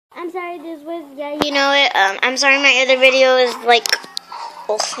sorry, this was, yeah, you know it. I'm sorry my other video is like,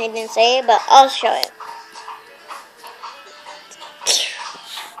 well, I didn't say it, but I'll show it.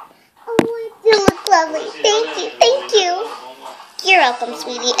 Oh, you look lovely. Thank you, thank you. You're welcome,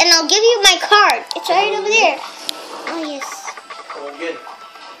 sweetie. And I'll give you my card. It's right over there. Oh, yes.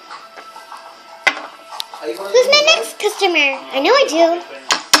 Who's my next customer? I know I do.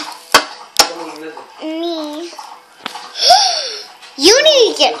 Me. You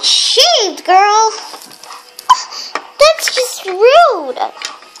need to get shaved, girl. That's just rude.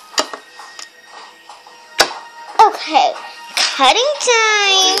 Okay, cutting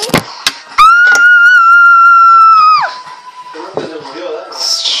time.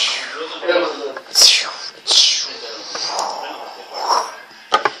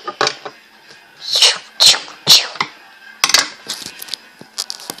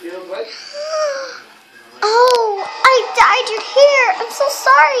 Oh, I dyed your hair. I'm so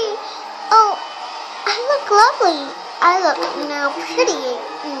sorry. Oh, I look lovely. I look now pretty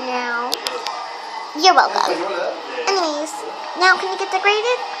now. You're welcome. Anyways, now can you get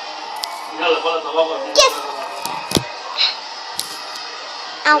decorated? Yes.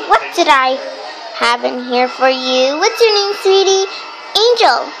 Now, what did I have in here for you? What's your name, sweetie?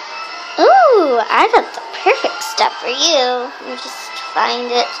 Angel. Ooh, I got the perfect stuff for you. Let me just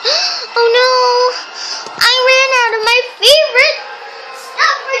find it. Oh no, I ran out of my favorite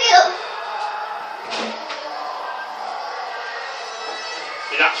stuff for you.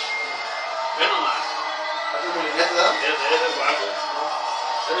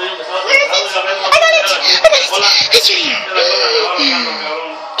 Where is it? I got it. It's right here.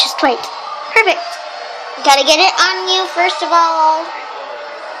 Just right. Perfect. Gotta get it on you first of all.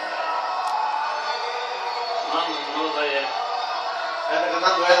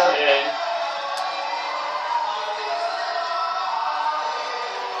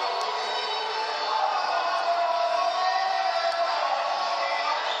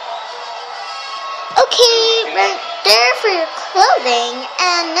 Okay, right there for your clothing,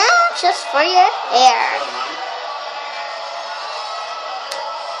 and now just for your hair.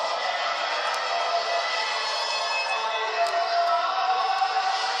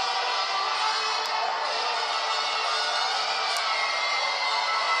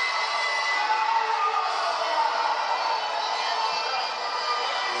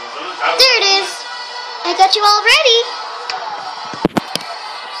 There it is. I got you all ready.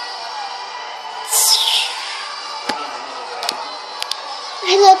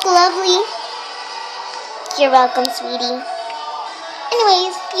 I look lovely. You're welcome, sweetie.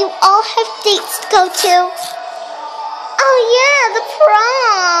 Anyways, you all have dates to go to. Oh yeah, the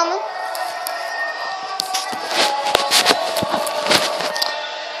prom.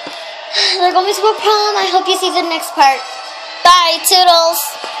 There gonna be some more prom. I hope you see the next part. Bye, toodles.